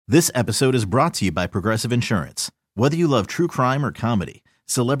This episode is brought to you by Progressive Insurance. Whether you love true crime or comedy,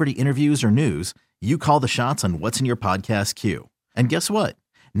 celebrity interviews or news, you call the shots on what's in your podcast queue. And guess what?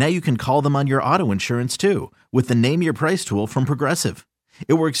 Now you can call them on your auto insurance too with the Name Your Price tool from Progressive.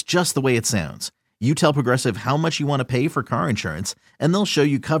 It works just the way it sounds. You tell Progressive how much you want to pay for car insurance, and they'll show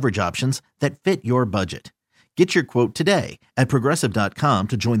you coverage options that fit your budget. Get your quote today at Progressive.com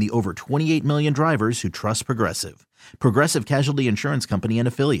to join the over 28 million drivers who trust Progressive. Progressive Casualty Insurance Company and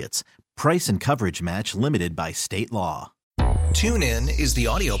Affiliates. Price and coverage match limited by state law. TuneIn is the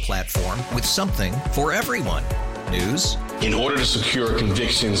audio platform with something for everyone. News. In order to secure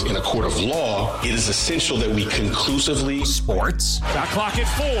convictions in a court of law, it is essential that we conclusively. Sports. Got clock at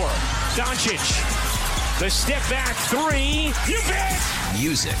 4. Doncic. The step back 3. You bet.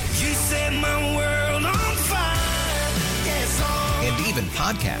 Music. You set my world on fire. Yes, and even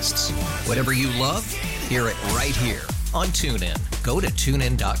podcasts. Whatever you love, hear it right here on TuneIn. Go to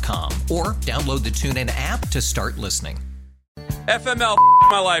TuneIn.com or download the TuneIn app to start listening. FML,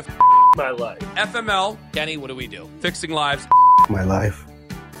 my life. My life. FML. Kenny, what do we do? Fixing lives. My life.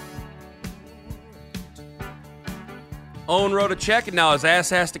 Owen wrote a check and now his ass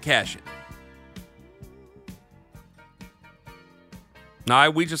has to cash it.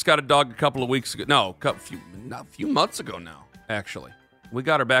 No, we just got a dog a couple of weeks ago. No, a few months ago now, actually. We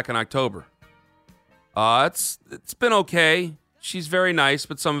got her back in October. It's been okay. She's very nice,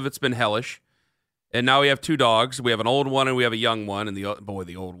 but some of it's been hellish. And now we have two dogs. We have an old one and we have a young one. And the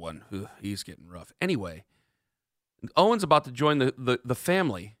old one, he's getting rough. Anyway, Owen's about to join the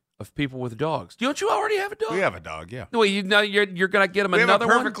family of people with dogs. Don't you already have a dog? We have a dog, yeah. Well, you're going to get him another one? We have a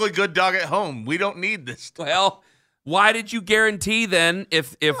perfectly good dog at home. We don't need this. Well, why did you guarantee then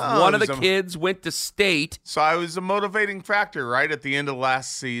if one of the kids went to state? So I was a motivating factor, right? At the end of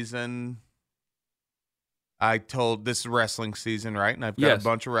last season, I told, this is wrestling season, right? And I've got a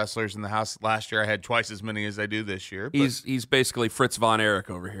bunch of wrestlers in the house. Last year I had twice as many as I do this year. He's basically Fritz Von Erich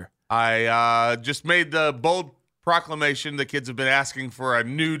over here. I just made the bold proclamation the kids have been asking for a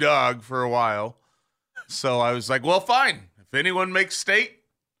new dog for a while. So I was like, well, fine. If anyone makes state,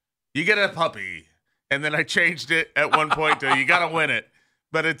 you get a puppy. And then I changed it at one point to you got to win it.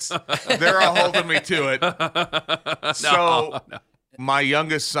 But they're all holding me to it. So my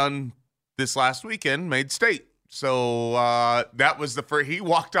youngest son this last weekend made state. So that was the first. He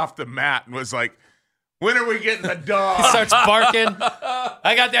walked off the mat and was like, when are we getting the dog? He starts barking.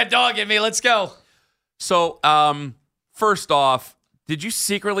 I got that dog in me. Let's go. So first off, did you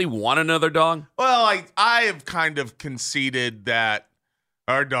secretly want another dog? Well, I have kind of conceded that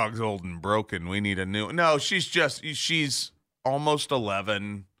our dog's old and broken. We need a new. No, she's almost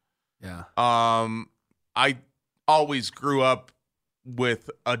 11. Yeah. I always grew up with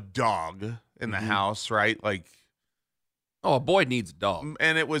a dog in the house, right? Like, a boy needs a dog.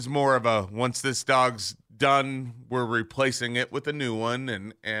 And it was more of a, once this dog's done, we're replacing it with a new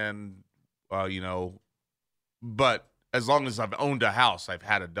one. And but as long as I've owned a house, I've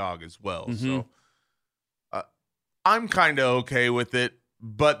had a dog as well. Mm-hmm. So I'm kind of okay with it.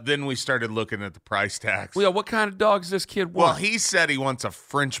 But then we started looking at the price tags. Well, what kind of dog does this kid want? Well, he said he wants a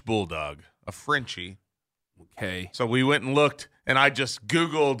French bulldog, a Frenchie. Okay. So we went and looked, and I just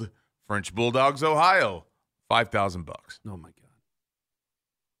Googled French Bulldogs, Ohio, $5,000. Oh, my God.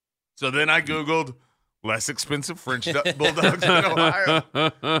 So then I Googled less expensive French Bulldogs in Ohio.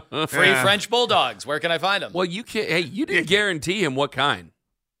 Free French Bulldogs. Where can I find them? Well, you can't. Hey, you didn't guarantee him what kind.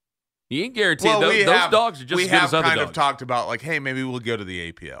 You ain't guaranteed. Those dogs are just as good as other dogs. We have kind of talked about, like, hey, maybe we'll go to the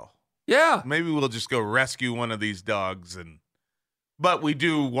APL. Yeah. Maybe we'll just go rescue one of these dogs. But we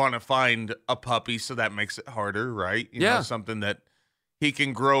do want to find a puppy, so that makes it harder, right? You know, something that he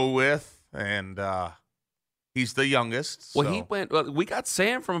can grow with, and he's the youngest. Well, so. We got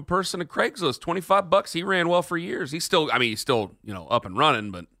Sam from a person at Craigslist, $25. He ran well for years. He's still up and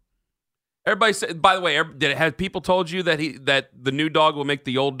running, but everybody said, by the way, have people told you that the new dog will make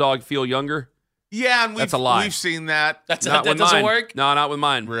the old dog feel younger? Yeah, and that's a lie. We've seen that. That doesn't work? No, not with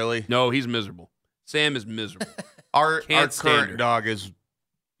mine. Really? No, he's miserable. Sam is miserable. Our current dog is,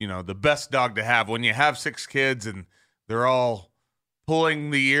 the best dog to have. When you have 6 kids and they're all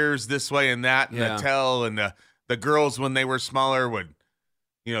pulling the ears this way and that, and the tail, and the girls, when they were smaller, would,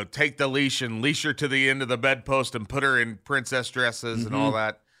 take the leash and leash her to the end of the bedpost and put her in princess dresses and all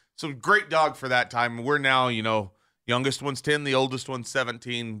that. So great dog for that time. We're now, youngest one's 10, the oldest one's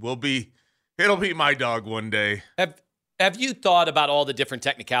 17. It'll be my dog one day. Have you thought about all the different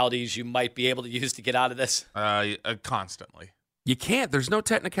technicalities you might be able to use to get out of this? Constantly. You can't. There's no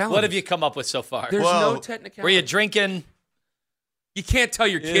technicality. What have you come up with so far? There's no technicality. Were you drinking? You can't tell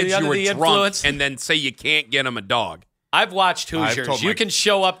your kids you were drunk and then say you can't get them a dog. I've watched Hoosiers. told You my- can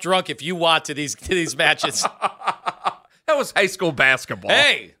show up drunk if you want to these matches. That was high school basketball.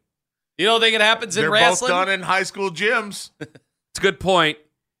 Hey, you don't think it happens in They're wrestling? both done in high school gyms. It's a good point.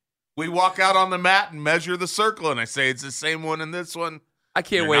 We walk out on the mat and measure the circle, and I say it's the same one in this one. I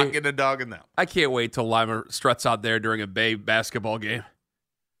can't You're wait. not getting a dog in that one. I can't wait till Lima struts out there during a Bay basketball game.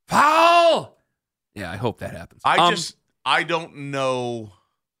 Foul! Yeah, I hope that happens. I don't know.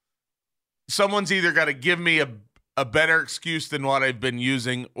 Someone's either got to give me a better excuse than what I've been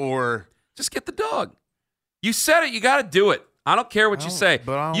using, or just get the dog. You said it. You got to do it. I don't care what you say.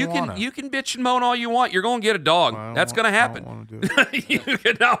 But I don't wanna. You can bitch and moan all you want. You're going to get a dog. That's going to happen. I don't want to do it. You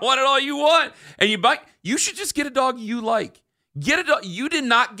can not want it all you want, and you should just get a dog you like. Get a dog. You did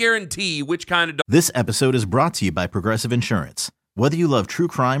not guarantee which kind of dog. This episode is brought to you by Progressive Insurance. Whether you love true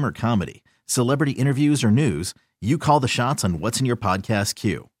crime or comedy, celebrity interviews or news, you call the shots on what's in your podcast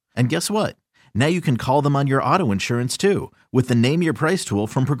queue. And guess what? Now you can call them on your auto insurance too with the Name Your Price tool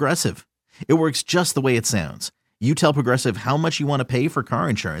from Progressive. It works just the way it sounds. You tell Progressive how much you want to pay for car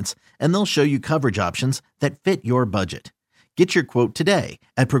insurance, and they'll show you coverage options that fit your budget. Get your quote today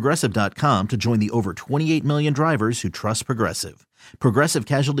at Progressive.com to join the over 28 million drivers who trust Progressive. Progressive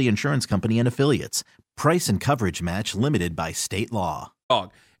Casualty Insurance Company and Affiliates. Price and coverage match limited by state law.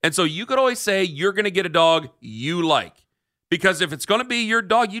 Dog. And so you could always say you're going to get a dog you like. Because if it's going to be your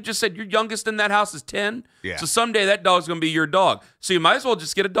dog, you just said your youngest in that house is 10. Yeah. So someday that dog's going to be your dog. So you might as well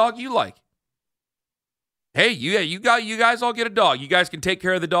just get a dog you like. Hey, you guys all get a dog. You guys can take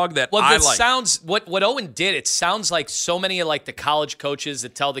care of the dog that I like. Sounds what Owen did. It sounds like so many of like the college coaches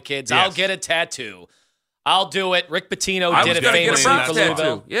that tell the kids, Yes. "I'll get a tattoo, I'll do it." Rick Pitino I did was it going to get a famously Browns for tattoo.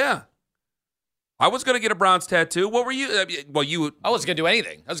 Louisville. Yeah. I was going to get a Browns tattoo. What were you? You. I wasn't gonna do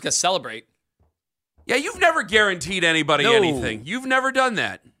anything. I was gonna celebrate. Yeah, you've never guaranteed anybody No. anything. You've never done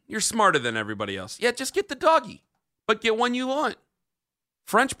that. You're smarter than everybody else. Yeah, just get the doggy, but get one you want.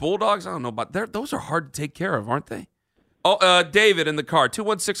 French bulldogs, I don't know about those are hard to take care of, aren't they? Oh, David in the car,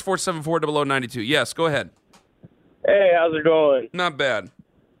 216-474-0092. Yes, go ahead. Hey, how's it going? Not bad.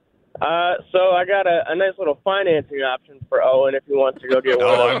 So I got a nice little financing option for Owen if he wants to go get one.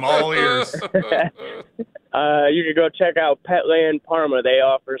 Oh, I'm all ears. You could go check out Petland Parma. They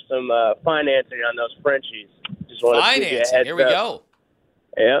offer some financing on those Frenchies. Just wanted to give you a Financing. heads Here we up. go.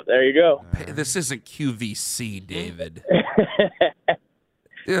 Yep, there you go. This isn't QVC, David.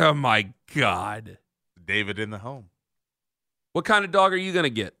 Oh, my God. David in the home. What kind of dog are you going to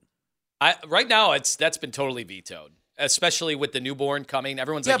get? Right now, that's been totally vetoed, especially with the newborn coming.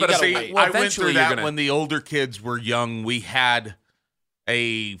 Everyone's like, you but gotta see, wait. well, I went eventually through you're that gonna- when the older kids were young. We had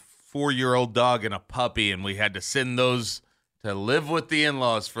a 4-year-old dog and a puppy, and we had to send those to live with the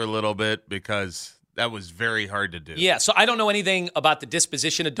in-laws for a little bit because that was very hard to do. Yeah, so I don't know anything about the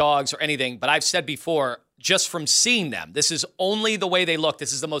disposition of dogs or anything, but I've said before, just from seeing them, this is only the way they look.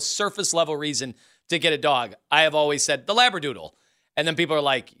 This is the most surface level reason to get a dog. I have always said the Labradoodle. And then people are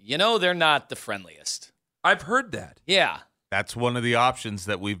like, they're not the friendliest. I've heard that. Yeah. That's one of the options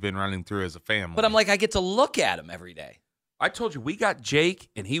that we've been running through as a family. But I'm like, I get to look at him every day. I told you, we got Jake,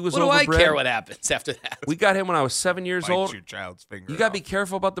 and he was What do overbred. I care what happens after that? We got him when I was 7 years Bite old. your child's finger You got to off. be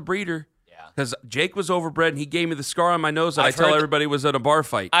careful about the breeder. Yeah. Because Jake was overbred, and he gave me the scar on my nose that I've I tell heard- everybody was at a bar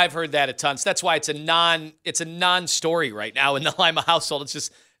fight. I've heard that a ton. So that's why it's a non-story right now in the Lima household. It's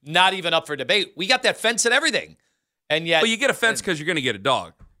just not even up for debate. We got that fence and everything. And yet, Well, you get a fence because you're going to get a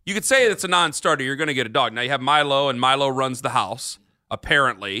dog. You could say it's a non-starter. You're going to get a dog. Now you have Milo, and Milo runs the house,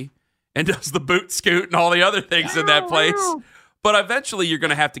 apparently, and does the boot scoot and all the other things in that place. But eventually, you're going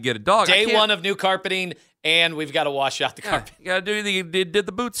to have to get a dog. day one of new carpeting, and we've got to wash out the carpet. You got to did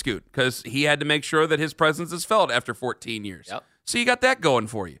the boot scoot because he had to make sure that his presence is felt after 14 years. Yep. So you got that going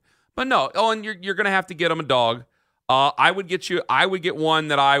for you. But no, Owen, you're going to have to get him a dog. I would get one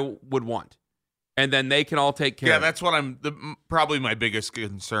that I would want. And then they can all take care Yeah, of it. that's what probably my biggest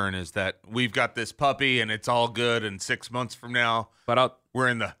concern is that we've got this puppy and it's all good, and 6 months from now But we're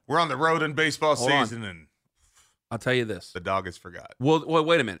on the road in baseball Hold on. season and I'll tell you this. the dog is forgot. Well,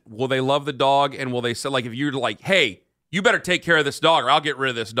 wait a minute. Will they love the dog, and will they say, like, if you're like, hey, you better take care of this dog or I'll get rid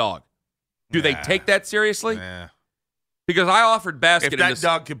of this dog? Do they Nah. take that seriously? Yeah. Because I offered Baskin. If that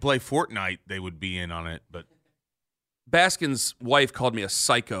dog could play Fortnite, they would be in on it, but Baskin's wife called me a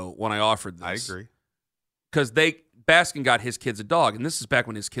psycho when I offered this. I agree. Because Baskin got his kids a dog, and this is back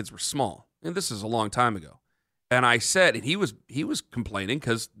when his kids were small. And this is a long time ago. And I said, and he was complaining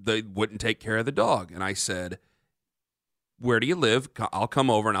because they wouldn't take care of the dog. And I said, where do you live? I'll come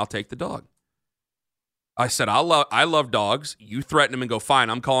over and I'll take the dog. I said, I love dogs. You threaten him and go, fine,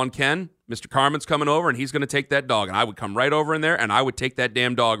 I'm calling Ken. Mr. Carmen's coming over, and he's going to take that dog. And I would come right over in there, and I would take that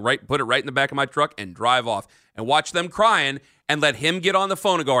damn dog, put it right in the back of my truck, and drive off. And watch them crying, and let him get on the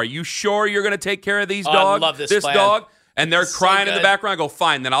phone and go, are you sure you're going to take care of these dogs? I love this plan. Dog? And they're It's crying so in the good. background. I go,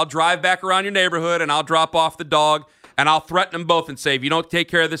 fine, then I'll drive back around your neighborhood, and I'll drop off the dog, and I'll threaten them both and say, if you don't take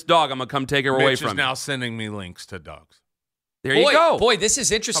care of this dog, I'm going to come take her away Mitch from is you. now sending me links to dogs. There you go. Boy, this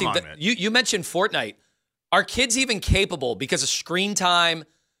is interesting. Come on, Mitch. You mentioned Fortnite. Are kids even capable, because of screen time,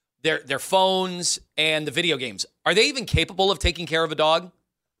 their phones, and the video games, are they even capable of taking care of a dog?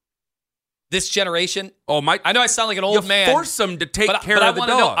 This generation? Oh, I know I sound like an old man. Force them to take care but of the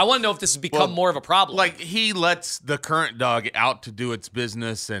dog. I want to know if this has become more of a problem. Like, he lets the current dog out to do its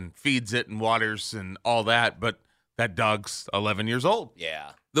business and feeds it and waters and all that, but that dog's 11 years old.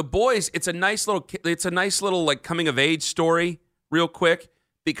 Yeah. The boys, it's a nice little like coming of age story real quick,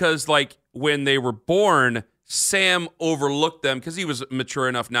 because like when they were born, Sam overlooked them because he was mature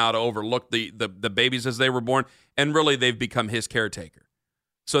enough now to overlook the babies as they were born, and really they've become his caretaker.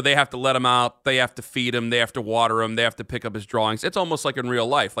 So they have to let him out, they have to feed him, they have to water him, they have to pick up his drawings. It's almost like in real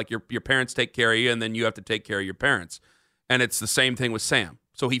life, like your parents take care of you, and then you have to take care of your parents. And it's the same thing with Sam.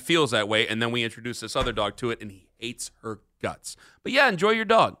 So he feels that way, and then we introduce this other dog to it, and he hates her guts. But yeah, enjoy your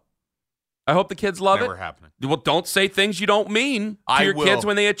dog. I hope the kids love Never it. happening. Well, don't say things you don't mean to your kids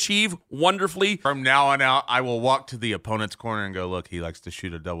when they achieve wonderfully. From now on out, I will walk to the opponent's corner and go, look, he likes to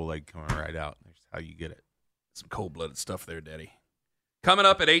shoot a double leg coming right out. There's how you get it. Some cold-blooded stuff there, Daddy. Coming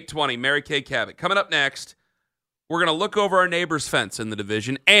up at 8:20, Mary Kay Cabot. Coming up next, we're going to look over our neighbor's fence in the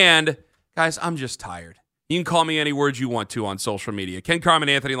division. And, guys, I'm just tired. You can call me any words you want to on social media. Ken Carmen,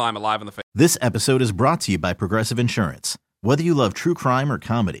 Anthony Lima, live on the face. This episode is brought to you by Progressive Insurance. Whether you love true crime or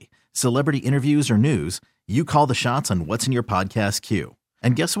comedy, celebrity interviews or news, you call the shots on what's in your podcast queue.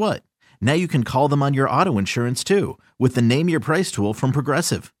 And guess what? Now you can call them on your auto insurance too, with the Name Your Price tool from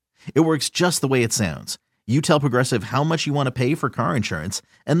Progressive. It works just the way it sounds. You tell Progressive how much you want to pay for car insurance,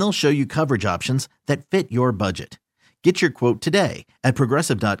 and they'll show you coverage options that fit your budget. Get your quote today at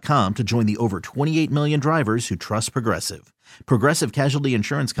Progressive.com to join the over 28 million drivers who trust Progressive. Progressive Casualty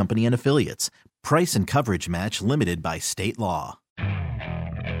Insurance Company and Affiliates. Price and coverage match limited by state law.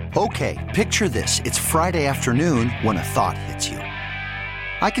 Okay, picture this. It's Friday afternoon when a thought hits you.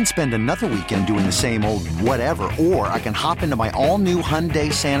 I can spend another weekend doing the same old whatever, or I can hop into my all-new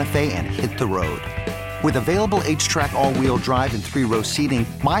Hyundai Santa Fe and hit the road. With available H-Track all-wheel drive and 3-row seating,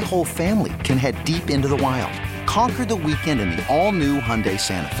 my whole family can head deep into the wild. Conquer the weekend in the all-new Hyundai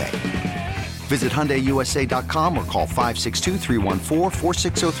Santa Fe. Visit HyundaiUSA.com or call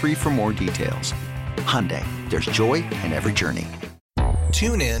 562-314-4603 for more details. Hyundai, there's joy in every journey.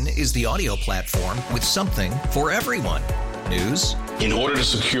 TuneIn is the audio platform with something for everyone. News. In order to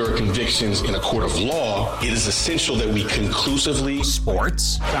secure convictions in a court of law, it is essential that we conclusively.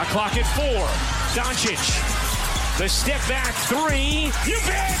 Sports. Shot clock at 4. Doncic. The step back 3. You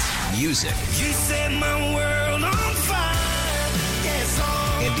bet. Music. You set my world on fire. Yes,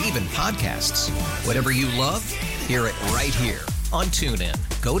 and even podcasts. Whatever you love, hear it right here on TuneIn.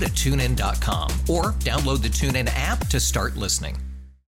 Go to TuneIn.com or download the TuneIn app to start listening.